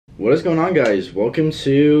What is going on, guys? Welcome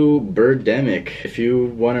to Birdemic. If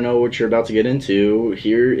you want to know what you're about to get into,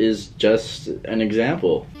 here is just an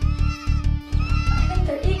example. I think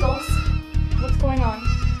they're eagles. What's going on?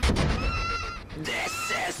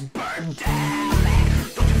 This is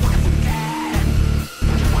Birdemic. Don't you want to forget?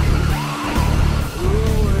 Who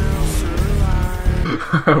will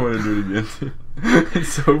survive? I want to do it again.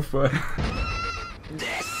 It's so fun.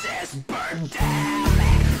 This is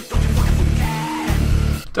Birdemic. Don't you want to forget?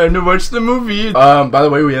 Time to watch the movie. By the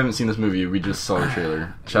way, we haven't seen this movie. We just saw the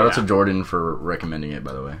trailer. Shout out to Jordan for recommending it,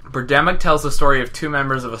 by the way. Birdemic tells the story of two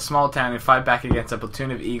members of a small town who fight back against a platoon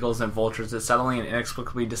of eagles and vultures that suddenly and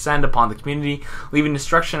inexplicably descend upon the community, leaving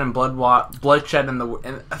destruction and bloodshed in the...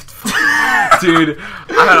 Dude,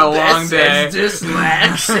 I had a long day.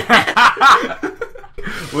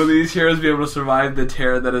 Will these heroes be able to survive the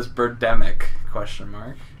terror that is Birdemic? Question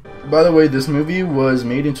mark. By the way, this movie was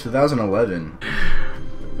made in 2011.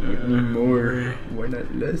 More. Why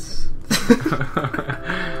not less?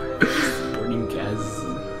 Sporting Gaz.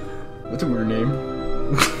 What's a weird name?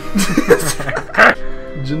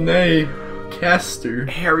 Janae Castor.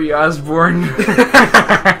 Harry Osborn.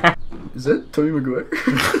 Is that Tony Maguire?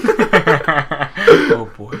 Oh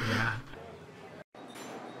boy, yeah.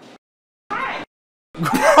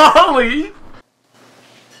 Holly!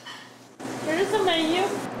 Here's the menu.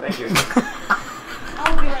 Thank you.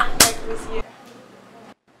 I'll be right back with you.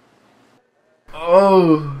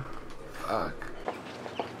 Oh. Fuck.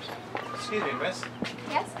 Excuse me, miss.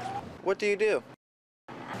 Yes? What do you do?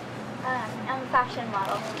 I'm a fashion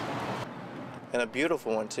model. And a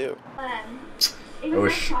beautiful one, too. I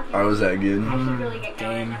wish I was that good. I should really get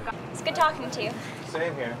going. It's good talking to you.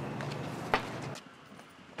 Same here.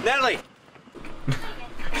 Natalie!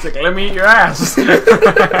 It's like, let me eat your ass.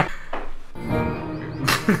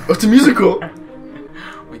 What's a musical? Oh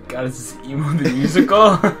my god, is this Emo the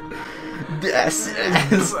musical? Yes.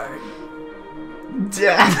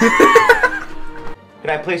 Can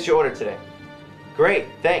I place your order today? Great,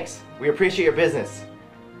 thanks. We appreciate your business.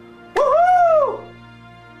 Woohoo!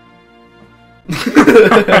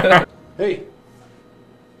 Hey,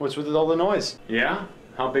 what's with all the noise? Yeah?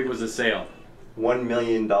 How big was the sale? $1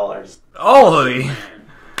 million. Holy.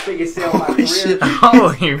 Biggest sale of my career. Shit.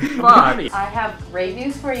 Holy fuck. I have great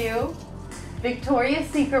news for you. Victoria's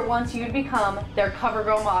Secret wants you to become their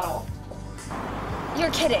CoverGirl model. You're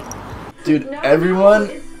kidding. Dude, everyone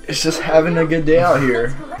is just having a good day out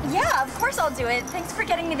here. Yeah, of course I'll do it. Thanks for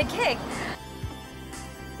getting me the gig.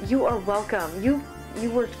 You are welcome. You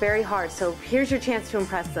worked very hard, so here's your chance to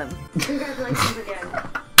impress them. Congratulations again.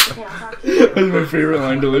 Okay, I'll talk to you. That's my favorite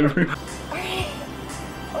line delivery.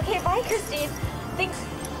 Okay, bye, Christine. Thanks.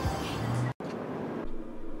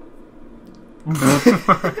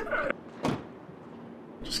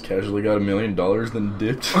 Just casually got $1 million, then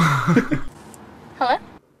dipped. Hello?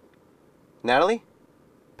 Natalie?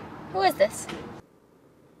 Who is this?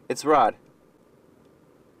 It's Rod.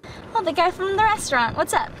 Oh, the guy from the restaurant.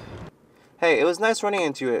 What's up? Hey, it was nice running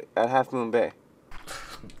into you at Half Moon Bay.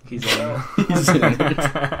 He's in. He's in it.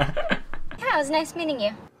 Yeah, it was nice meeting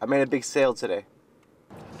you. I made a big sale today.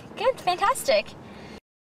 Good, fantastic.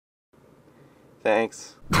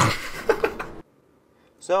 Thanks.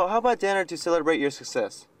 So, how about dinner to celebrate your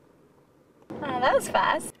success? That was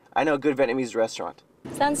fast. I know a good Vietnamese restaurant.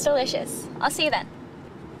 Sounds delicious. I'll see you then.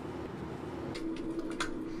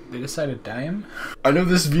 They decided to die him? I know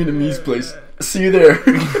this Vietnamese place. See you there.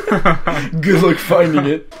 Good luck finding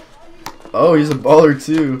it. Oh, he's a baller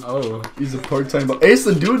too. Oh. He's a part-time baller. Hey, it's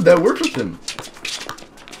the dude that worked with him.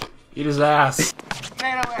 Eat his ass.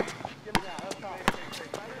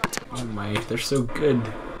 Oh my, they're so good.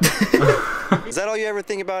 Is that all you ever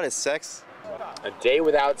think about is sex? A day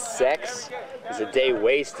without sex is a day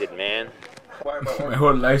wasted, man. My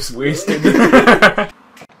whole life's wasted.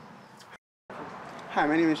 Hi,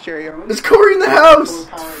 my name is Jerry Owens. It's Corey in the house.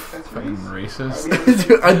 Fucking racist.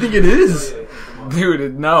 Dude, I think it is.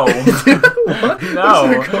 Dude, no. What? No.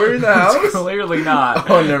 Is there Corey in the house? It's clearly not.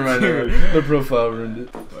 Oh, never mind. The profile ruined it.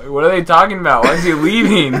 What are they talking about? Why is he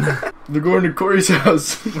leaving? They're going to Corey's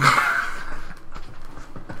house.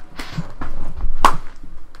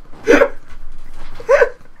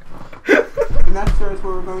 And that's where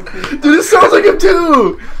we're going to. Dude, it sounds like him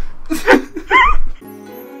too.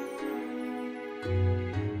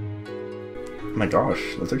 My gosh,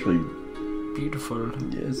 that's actually Beautiful.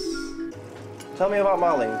 yes. Tell me about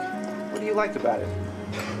modeling. What do you like about it?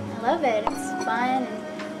 I love it. It's fun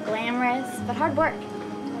and glamorous, but hard work.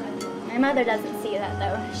 My mother doesn't see that,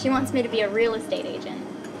 though. She wants me to be a real estate agent.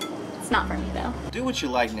 It's not for me, though. Do what you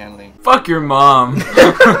like, Natalie. Fuck your mom.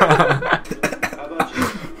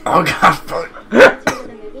 Oh god, fuck.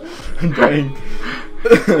 I'm dying.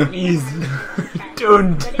 Please.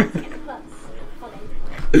 Don't.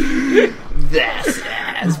 This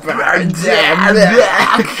is Birdemic.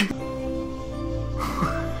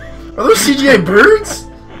 Are those CGI birds?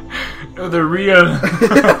 No, they're real.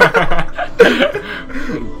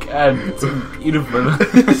 Oh God, it's so beautiful.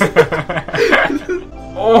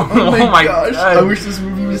 Oh my gosh, God. I wish this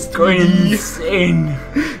movie was going insane.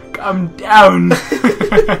 Calm down.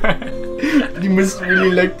 You must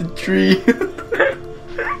really like the tree. I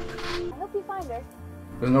hope you find her.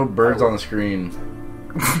 There's no birds on the screen.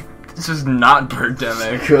 This is not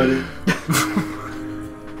Birdemic. Cut it.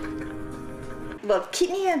 Well,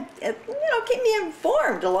 keep me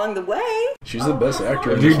informed along the way. She's the best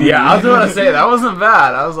actor. Dude, yeah, I was about to say that wasn't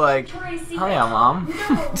bad. I was like, oh yeah, Mom.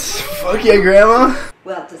 Fuck yeah, Grandma.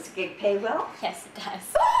 Well, does the gig pay well? Yes, it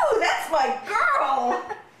does. Oh, that's my girl.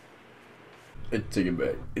 Take it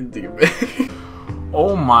back. Take it back.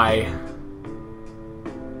 Oh my.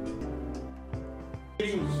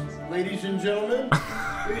 Ladies and gentlemen,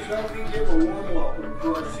 please help me give a warm welcome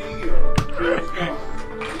to our CEO, Chris Thomas.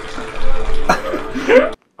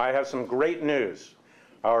 I have some great news.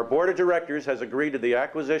 Our board of directors has agreed to the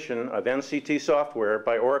acquisition of NCT Software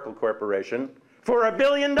by Oracle Corporation for $1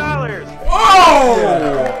 billion. Oh!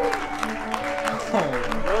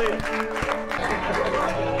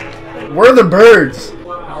 Where are the birds?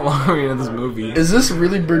 How long are we in this movie? Is this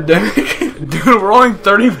really Birdemic? Dude, we're only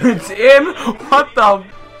 30 minutes in? What the?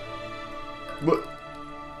 What?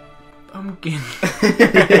 Pumpkin.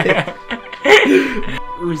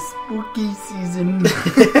 Ooh, spooky season.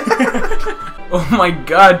 Oh my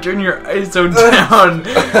God, turn your ISO down.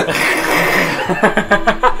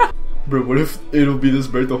 Bro, what if it'll be this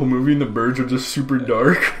bright the whole movie and the birds are just super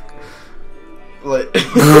dark? Like...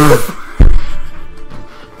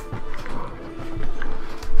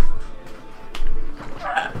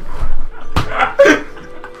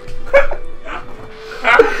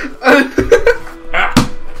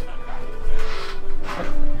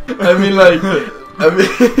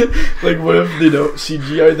 like, what if they don't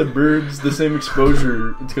CGI the birds the same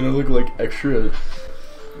exposure? It's gonna look like extra.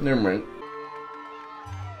 Never mind.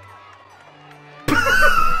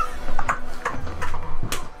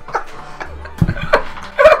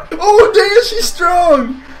 Oh, dang, she's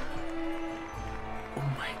strong! Oh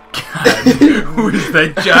my God, who is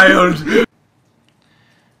that child?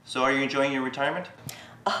 So are you enjoying your retirement?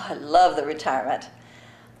 Oh, I love the retirement.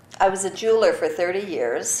 I was a jeweler for 30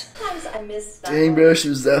 years. Sometimes I miss stuff. Dang, bro, she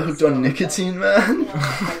was that hooked on nicotine, man. You know,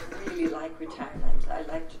 I really like retirement. I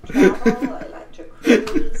like to travel. I like to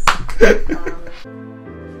cruise.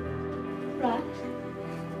 Rod,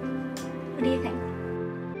 what do you think?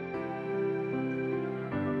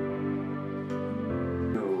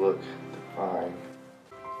 You look fine.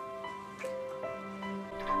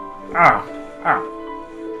 Ah, ah.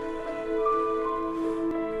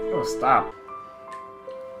 Oh, stop.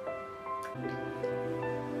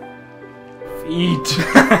 Feet.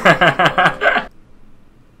 I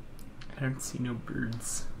don't see no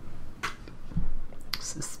birds.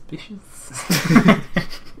 Suspicious.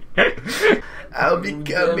 I'll be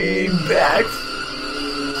coming back.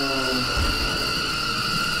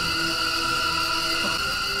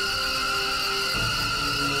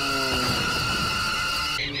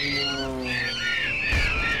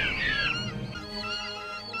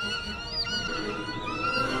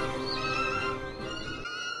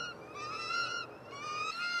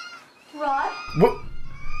 Rod? What?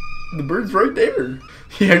 The bird's right there.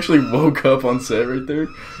 He actually woke up on set right there.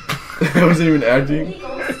 I wasn't even acting.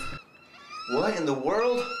 What in the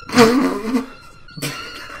world?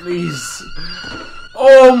 Please.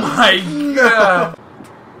 Oh my God.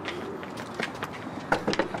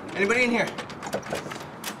 Anybody in here?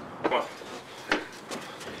 Come on.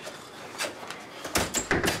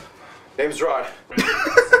 Name's Rod.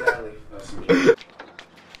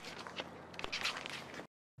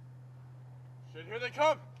 Here they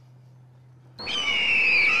come.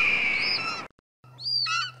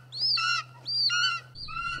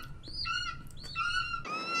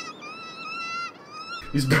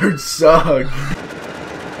 These birds suck.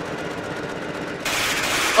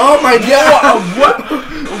 Oh my God! What?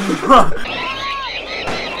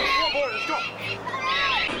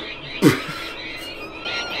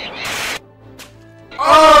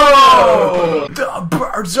 Oh! The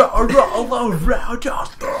birds are all around us.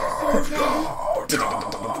 There's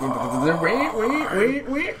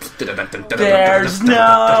no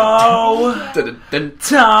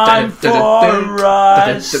time for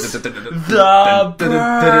us. The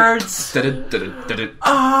birds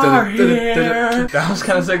are here. That was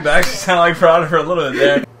kind of sick. That actually sounded like Rod for a little bit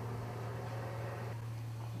there.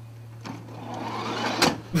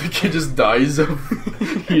 The kid just dies of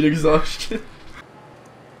heat exhaustion.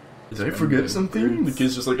 Did I forget something? The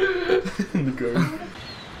kid's just like in the car.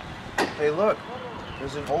 Hey, look.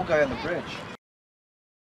 There's an old guy on the bridge.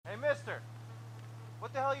 Hey, mister.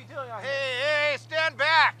 What the hell are you doing out here? Hey, stand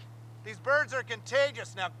back! These birds are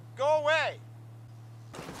contagious. Now, go away!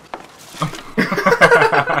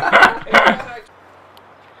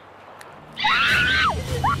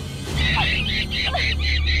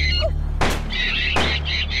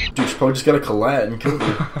 Dude, she probably just got a collat and killed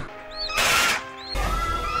her.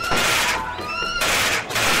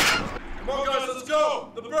 Come on, guys, let's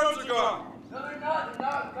go! The birds are gone! No, they're not. They're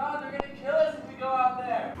not gone. They're gonna kill us if we go out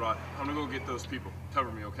there. Rod, I'm gonna go get those people.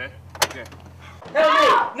 Cover me, okay? Okay. Help me!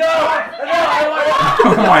 No! I want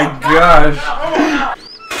Oh my gosh.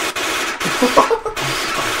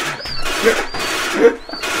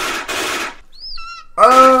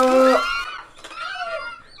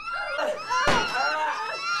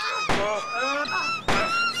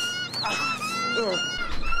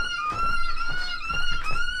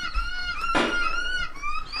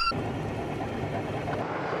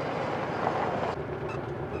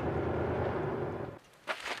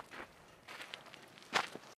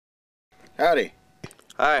 Howdy.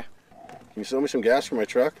 Hi. Can you sell me some gas for my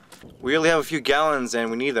truck? We only have a few gallons and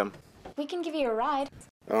we need them. We can give you a ride.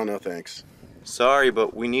 Oh, no thanks. Sorry,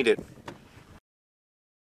 but we need it.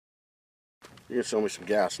 You can sell me some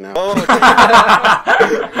gas now. Oh.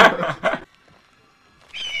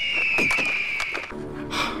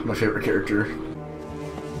 My favorite character.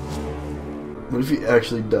 What if he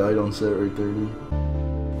actually died on set right there, dude?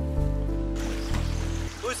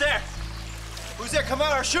 Who's there? Who's there? Come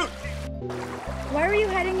out or shoot! Why were you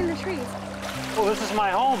hiding in the trees? Well, this is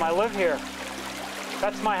my home. I live here.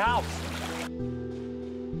 That's my house.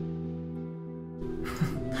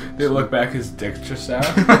 They look back, his dick's just out.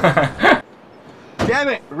 Damn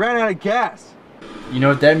it! We ran out of gas. You know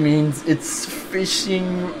what that means? It's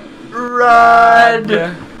fishing rod.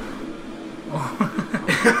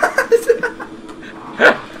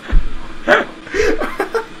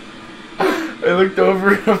 I looked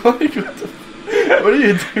over and I'm like, what are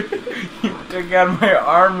you doing? You took out my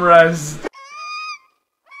armrest.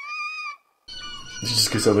 Did you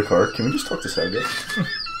just get out of the car? Can we just talk this out, guys?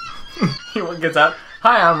 He gets out.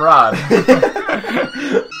 Hi, I'm Rod.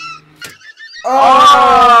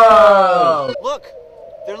 Oh! Look!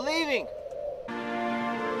 They're leaving!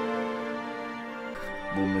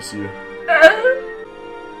 We'll miss you.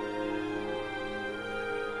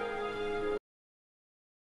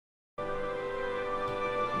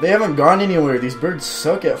 They haven't gone anywhere. These birds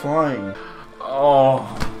suck at flying.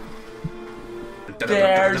 Oh.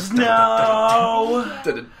 There's no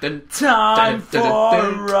time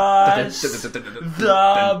for us.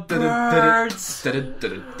 The birds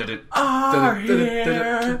are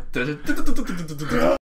here.